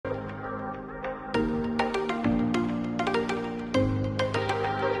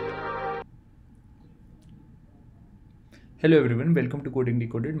Hello everyone, welcome to Coding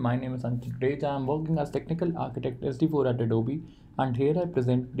Decoded. My name is Ankit. Today I am working as Technical Architect SD4 at Adobe, and here I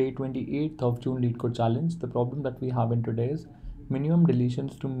present day 28th of June Leetcode challenge. The problem that we have in today is minimum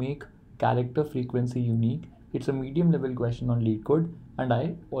deletions to make character frequency unique. It's a medium level question on Leetcode, and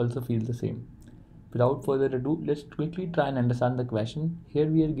I also feel the same. Without further ado, let's quickly try and understand the question. Here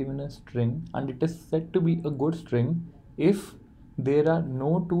we are given a string, and it is said to be a good string if there are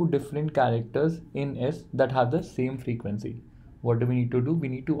no two different characters in S that have the same frequency. What do we need to do? We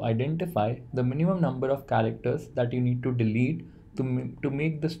need to identify the minimum number of characters that you need to delete to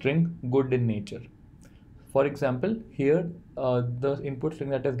make the string good in nature. For example, here the input string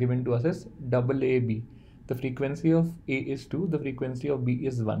that is given to us is AAB. The frequency of A is 2, the frequency of B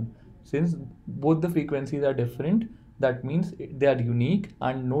is 1. Since both the frequencies are different, that means they are unique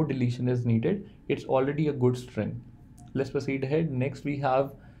and no deletion is needed. It's already a good string. Let's proceed ahead. Next we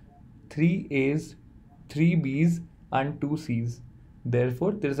have 3 A's, 3 B's and 2 C's.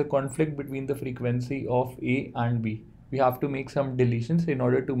 Therefore, there is a conflict between the frequency of A and B. We have to make some deletions in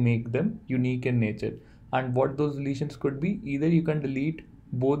order to make them unique in nature. And what those deletions could be, either you can delete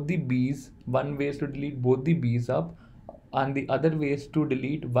both the B's, one way is to delete both the B's up, and the other way is to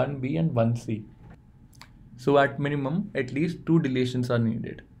delete one B and one C. So at minimum, at least 2 deletions are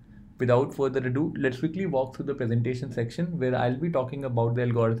needed. Without further ado, let's quickly walk through the presentation section where I'll be talking about the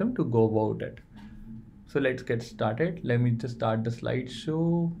algorithm to go about it. So let's get started. Let me just start the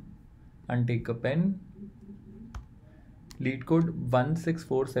slideshow and take a pen. Leetcode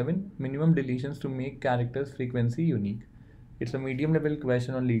 1647, minimum deletions to make characters frequency unique. It's a medium level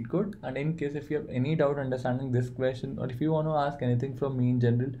question on Leetcode, and in case if you have any doubt understanding this question, or if you want to ask anything from me in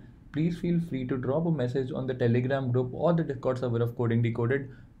general, please feel free to drop a message on the Telegram group or the Discord server of Coding Decoded.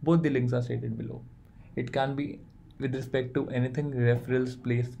 Both the links are stated below. It can be with respect to anything, referrals,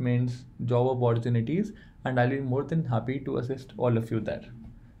 placements, job opportunities, and I'll be more than happy to assist all of you there.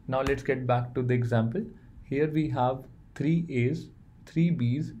 Now let's get back to the example. Here we have 3 A's, 3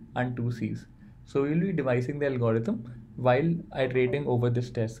 B's and 2 C's. So we'll be devising the algorithm while iterating over this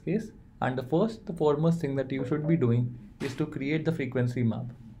test case. And the foremost thing that you should be doing is to create the frequency map.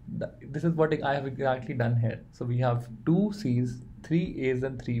 This is what I have exactly done here. So we have 2 C's, 3 A's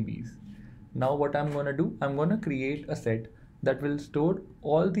and 3 B's. Now what I'm going to do, I'm going to create a set that will store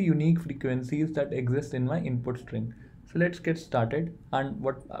all the unique frequencies that exist in my input string. So let's get started, and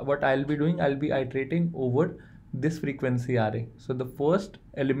what I'll be doing, I'll be iterating over this frequency array. So the first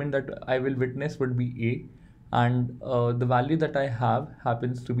element that I will witness would be A, and the value that I have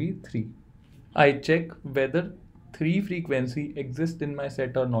happens to be 3. I check whether 3 frequency exists in my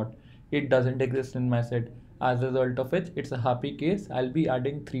set or not. It doesn't exist in my set. As a result of which, it's a happy case. I'll be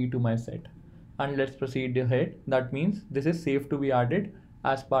adding 3 to my set. And let's proceed ahead. That means this is safe to be added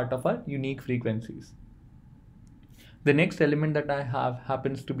as part of our unique frequencies. The next element that I have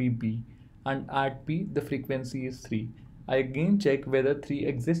happens to be B, and at B the frequency is 3. I again check whether 3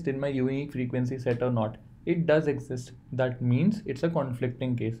 exists in my unique frequency set or not. It does exist. That means it's a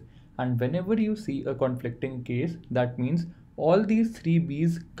conflicting case. And whenever you see a conflicting case, that means all these 3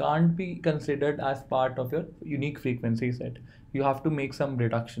 B's can't be considered as part of your unique frequency set. You have to make some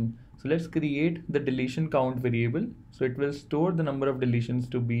reduction. So let's create the deletion count variable. So it will store the number of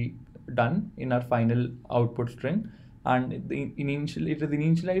deletions to be done in our final output string. And it is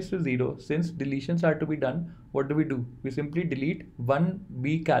initialized to 0. Since deletions are to be done, what do? We simply delete one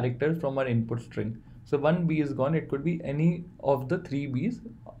B character from our input string. So one B is gone. It could be any of the 3 B's,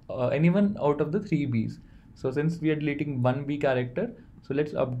 anyone out of the 3 B's. So since we are deleting one B character, so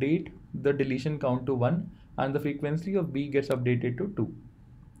let's update the deletion count to 1, and the frequency of B gets updated to 2.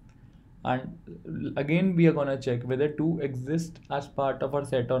 And again we are gonna check whether 2 exists as part of our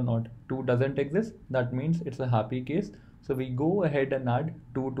set or not. 2 doesn't exist. That means it's a happy case. So we go ahead and add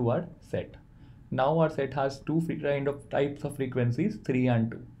 2 to our set. Now our set has two types of frequencies, 3 and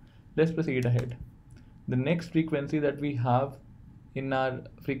 2. Let's proceed ahead. The next frequency that we have in our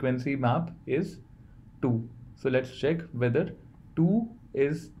frequency map is 2. So let's check whether 2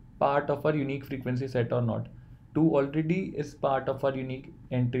 is part of our unique frequency set or not. 2 already is part of our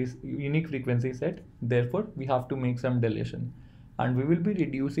unique frequency set. Therefore, we have to make some deletion. And we will be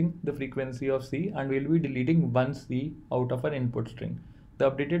reducing the frequency of C, and we will be deleting one C out of our input string. The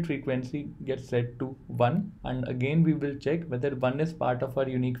updated frequency gets set to 1, and again we will check whether 1 is part of our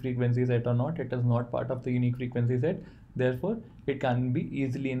unique frequency set or not. It is not part of the unique frequency set. Therefore, it can be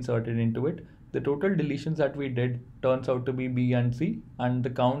easily inserted into it. The total deletions that we did turns out to be B and C, and the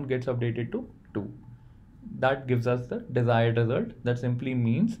count gets updated to 2. That gives us the desired result. That simply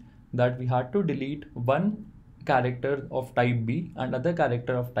means that we had to delete one character of type B and other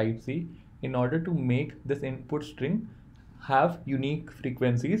character of type C in order to make this input string have unique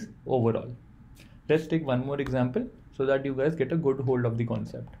frequencies overall. Let's take one more example so that you guys get a good hold of the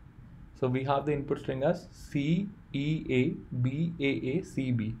concept. So we have the input string as C, E, A, B, A, A,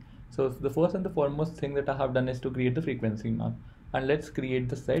 C, B. So the first and the foremost thing that I have done is to create the frequency map. And let's create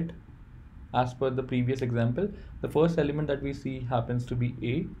the set as per the previous example. The first element that we see happens to be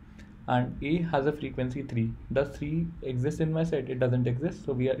A, and A has a frequency 3. Does 3 exist in my set? It doesn't exist.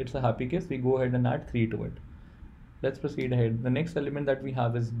 So it's a happy case. We go ahead and add 3 to it. Let's proceed ahead. The next element that we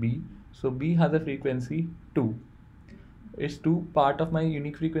have is B. So B has a frequency 2. Is 2 part of my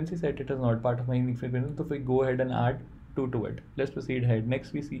unique frequency set? It is not part of my unique frequency. So we go ahead and add 2 to it. Let's proceed ahead.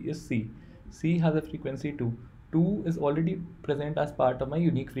 Next we see is C. C has a frequency 2. 2 is already present as part of my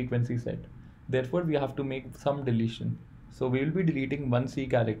unique frequency set. Therefore we have to make some deletion. So we will be deleting one C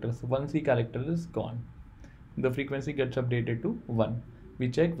character. So one C character is gone. The frequency gets updated to 1. We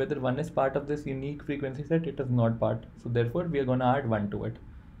check whether 1 is part of this unique frequency set. It is not part. So therefore we are going to add 1 to it.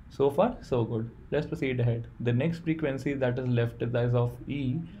 So far so good. Let's proceed ahead. The next frequency that is left is as of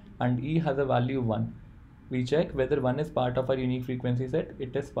E, and E has a value 1. We check whether 1 is part of our unique frequency set.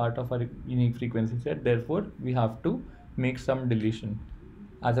 It is part of our unique frequency set. Therefore we have to make some deletion.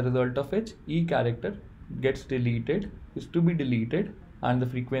 As a result of which E character gets deleted, is to be deleted, and the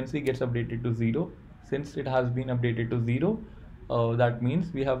frequency gets updated to 0. Since it has been updated to 0, that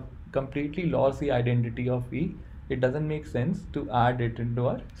means we have completely lost the identity of E. It doesn't make sense to add it into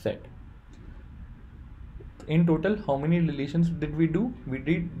our set. In total, how many deletions did we do? We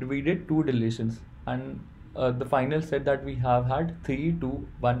did 2 deletions, and the final set that we have had 3, 2,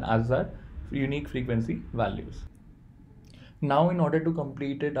 1 as our unique frequency values. Now in order to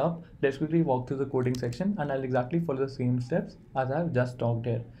complete it up, let's quickly walk through the coding section, and I'll exactly follow the same steps as I've just talked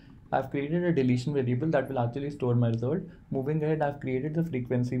here. I've created a deletion variable that will actually store my result. Moving ahead, I've created the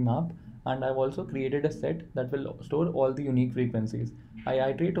frequency map, and I've also created a set that will store all the unique frequencies. I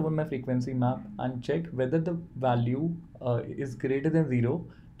iterate over my frequency map and check whether the value is greater than 0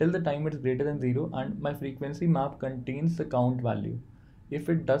 till the time it's greater than 0, and my frequency map contains the count value. If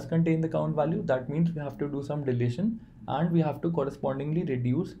it does contain the count value, that means we have to do some deletion, and we have to correspondingly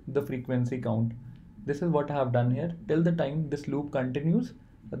reduce the frequency count. This is what I have done here. Till the time this loop continues,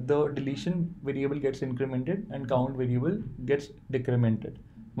 the deletion variable gets incremented and count variable gets decremented.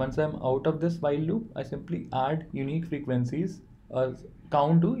 Once I'm out of this while loop, I simply add unique frequencies,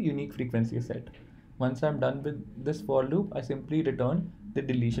 count to unique frequency set. Once I'm done with this for loop, I simply return the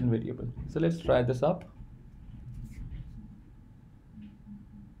deletion variable. So let's try this up.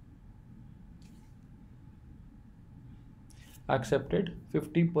 Accepted,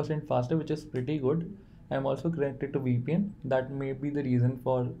 50% faster, which is pretty good. I'm also connected to VPN. That may be the reason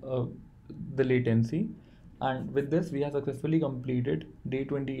for the latency. And with this, we have successfully completed day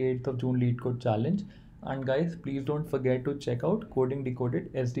 28th of June Leetcode challenge. And guys, please don't forget to check out Coding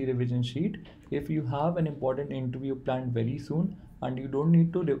Decoded SD revision sheet. If you have an important interview planned very soon, and you don't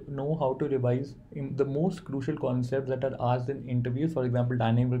need to know how to revise in the most crucial concepts that are asked in interviews, for example,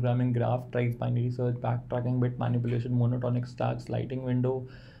 dynamic programming, graph, tries, binary search, backtracking, bit manipulation, monotonic stacks, lighting window,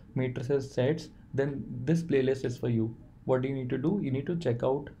 matrices, sets, then this playlist is for you. What do you need to do? You need to check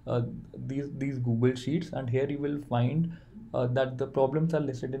out these Google Sheets, and here you will find that the problems are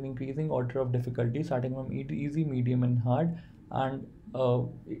listed in increasing order of difficulty, starting from easy, medium, and hard. And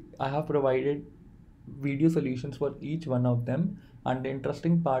I have provided video solutions for each one of them. And the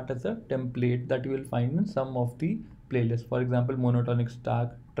interesting part is a template that you will find in some of the playlists. For example, monotonic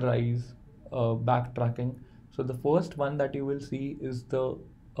stack, tries, backtracking. So the first one that you will see is the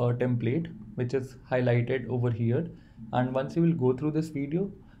template, which is highlighted over here. And once you will go through this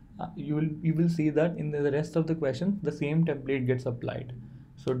video, you will see that in the rest of the questions the same template gets applied.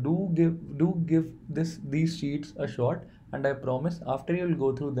 So do give these sheets a shot, and I promise after you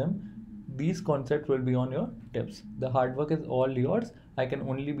will go through them, these concepts will be on your tips. The hard work is all yours. I can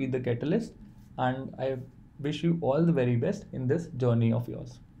only be the catalyst, and I wish you all the very best in this journey of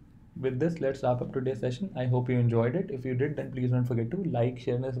yours. With this, let's wrap up today's session. I hope you enjoyed it. If you did, then please don't forget to like,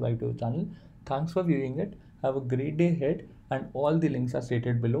 share, and subscribe to the channel. Thanks for viewing it. Have a great day ahead, and all the links are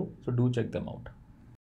stated below, so do check them out.